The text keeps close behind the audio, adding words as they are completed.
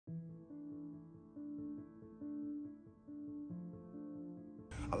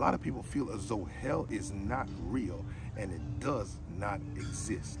A lot of people feel as though hell is not real and it does not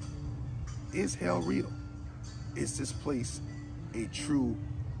exist. Is hell real? Is this place a true,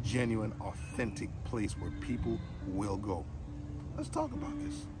 genuine, authentic place where people will go? Let's talk about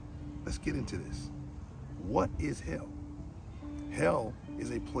this. Let's get into this. What is hell? Hell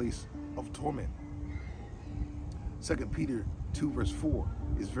is a place of torment. 2 Peter 2 verse 4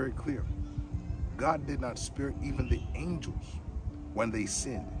 is very clear. God did not spare even the angels when they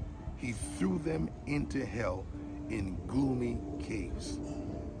sinned. He threw them into hell in gloomy caves.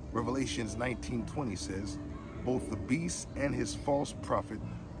 Revelations 19:20 says, both the beast and his false prophet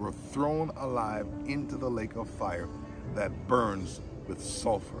were thrown alive into the lake of fire that burns with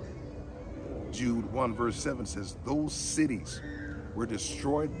sulfur. Jude 1 verse 7 says, those cities were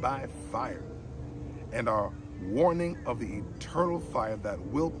destroyed by fire and are warning of the eternal fire that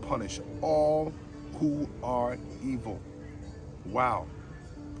will punish all who are evil. Wow.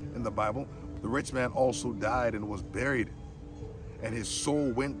 In the Bible, the rich man also died and was buried, and his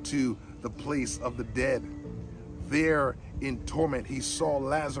soul went to the place of the dead. There in torment he saw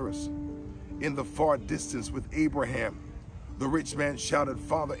Lazarus in the far distance with Abraham. The rich man shouted,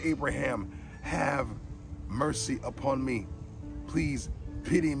 Father Abraham, have mercy upon me. Please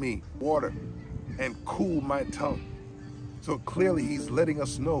pity me. Water and cool my tongue. So clearly he's letting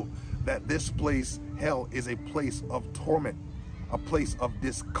us know that this place, hell, is a place of torment, a place of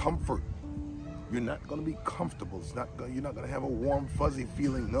discomfort. You're not going to be comfortable. You're not going to have a warm, fuzzy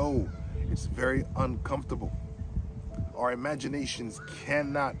feeling. No, it's very uncomfortable. Our imaginations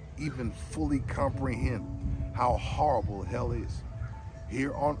cannot even fully comprehend how horrible hell is.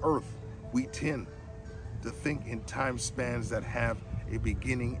 Here on earth, we tend to think in time spans that have a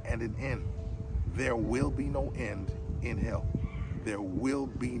beginning and an end. There will be no end in hell. There will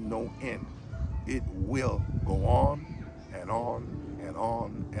be no end. It will go on and on and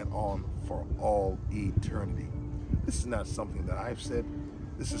on and on for all eternity. This is not something that I've said.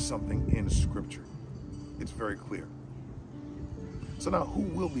 This is something in Scripture. It's very clear. So now, who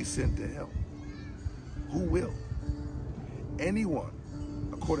will be sent to hell? Who will? Anyone,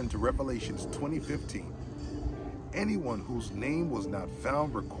 according to Revelations 20:15, anyone whose name was not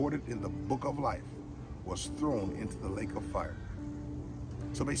found recorded in the book of life was thrown into the lake of fire.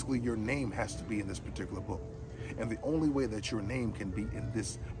 So basically, your name has to be in this particular book. And the only way that your name can be in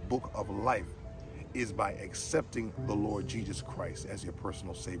this book of life is by accepting the Lord Jesus Christ as your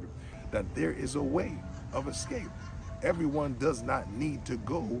personal Savior. That there is a way of escape. Everyone does not need to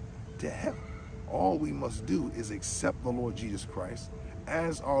go to hell. All we must do is accept the Lord Jesus Christ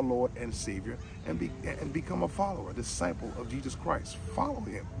as our Lord and Savior and become a follower, a disciple of Jesus Christ. Follow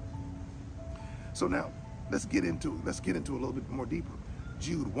him. So now, let's get into a little bit more deeper.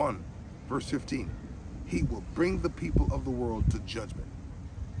 Jude 1 verse 15. He will bring the people of the world to judgment.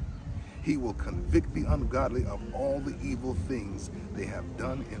 He will convict the ungodly of all the evil things they have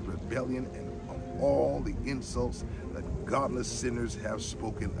done in rebellion and of all the insults that godless sinners have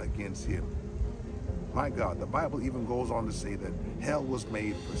spoken against him. My God, the Bible even goes on to say that hell was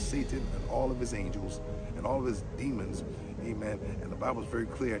made for Satan and all of his angels and all of his demons. Amen. And the Bible is very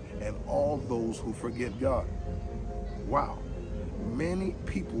clear. And all those who forget God. Wow. Many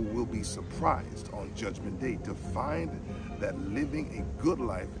people will be surprised on Judgment Day to find that living a good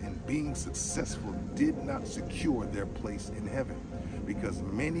life and being successful did not secure their place in heaven, because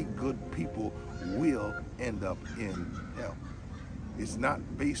many good people will end up in hell. It's not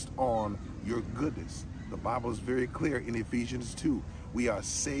based on your goodness. The Bible is very clear in Ephesians 2. We are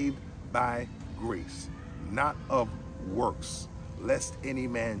saved by grace, not of works, lest any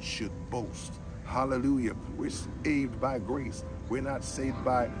man should boast. Hallelujah. We're saved by grace. We're not saved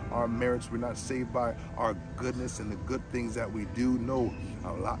by our merits. We're not saved by our goodness and the good things that we do. No,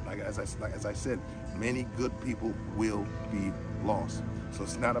 as I said, many good people will be lost. So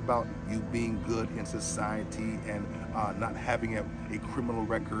it's not about you being good in society and not having a criminal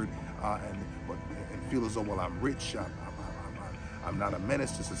record and feel as though, well, I'm rich, I'm not a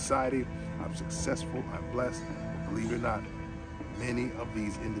menace to society, I'm successful, I'm blessed. But believe it or not, many of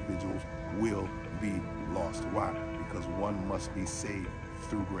these individuals will be lost. Why? Because one must be saved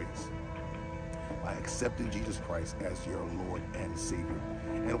through grace, by accepting Jesus Christ as your Lord and Savior.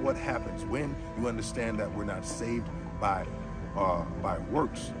 And what happens when you understand that we're not saved by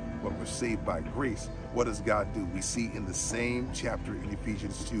works, but we're saved by grace? What does God do? We see in the same chapter in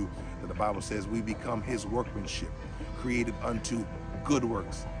Ephesians 2 that the Bible says we become his workmanship, created unto good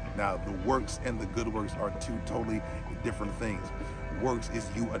works. Now, the works and the good works are two totally different things. Works is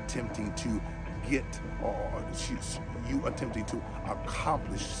you attempting to get, or you attempting to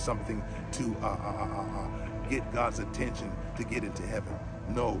accomplish something, to get God's attention to get into heaven.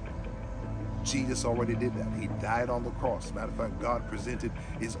 No, Jesus already did that. He died on the cross. Matter of fact, God presented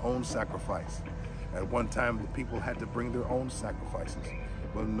his own sacrifice. At one time, the people had to bring their own sacrifices.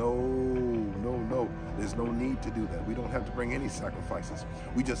 But no, there's no need to do that. We don't have to bring any sacrifices.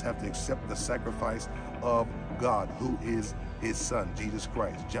 We just have to accept the sacrifice of God, who is his son, Jesus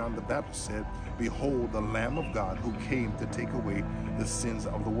Christ. John the Baptist said, behold, the Lamb of God who came to take away the sins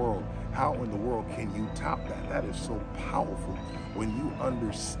of the world. How in the world can you top that? That is so powerful when you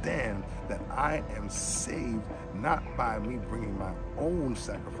understand that I am saved not by me bringing my own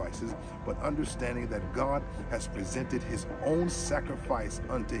sacrifices, but understanding that God has presented his own sacrifice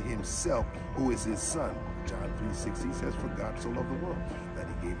unto himself, who is his son. John 3:6 says, for God so loved the world that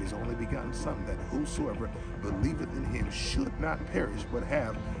he gave his only begotten son, that whosoever believeth in him should not perish, but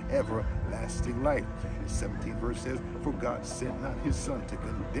have everlasting life. The 17th verse says, for God sent not his son to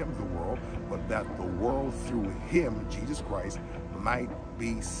condemn the world, but that the world through him, Jesus Christ, might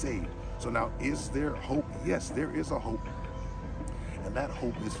be saved. So now, is there hope? Yes, there is a hope. And that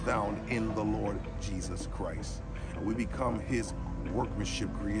hope is found in the Lord Jesus Christ. And we become his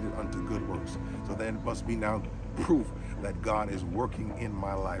workmanship created unto good works. So then it must be now proof that God is working in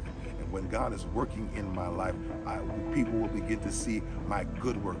my life. And when God is working in my life, people will begin to see my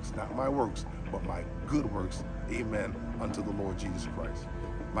good works, not my works, but my good works, amen, unto the Lord Jesus Christ.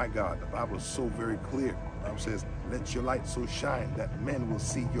 My God, the Bible is so very clear. The Bible says, let your light so shine that men will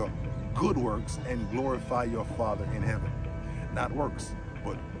see your good works and glorify your Father in heaven. Not works,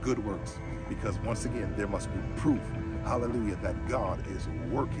 but good works. Because once again, there must be proof, hallelujah, that God is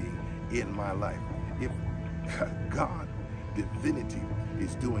working in my life. If God, divinity,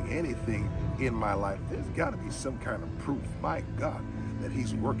 is doing anything in my life, there's got to be some kind of proof, my God, that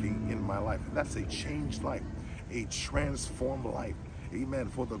he's working in my life. And that's a changed life, a transformed life, amen,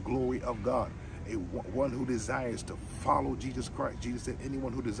 for the glory of God. One who desires to follow Jesus Christ. Jesus said,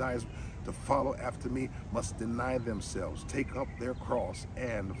 anyone who desires to follow after me must deny themselves, take up their cross,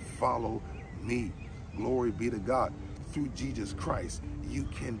 and follow me. Glory be to God. Through Jesus Christ, you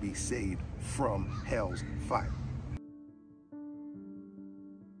can be saved from hell's fire.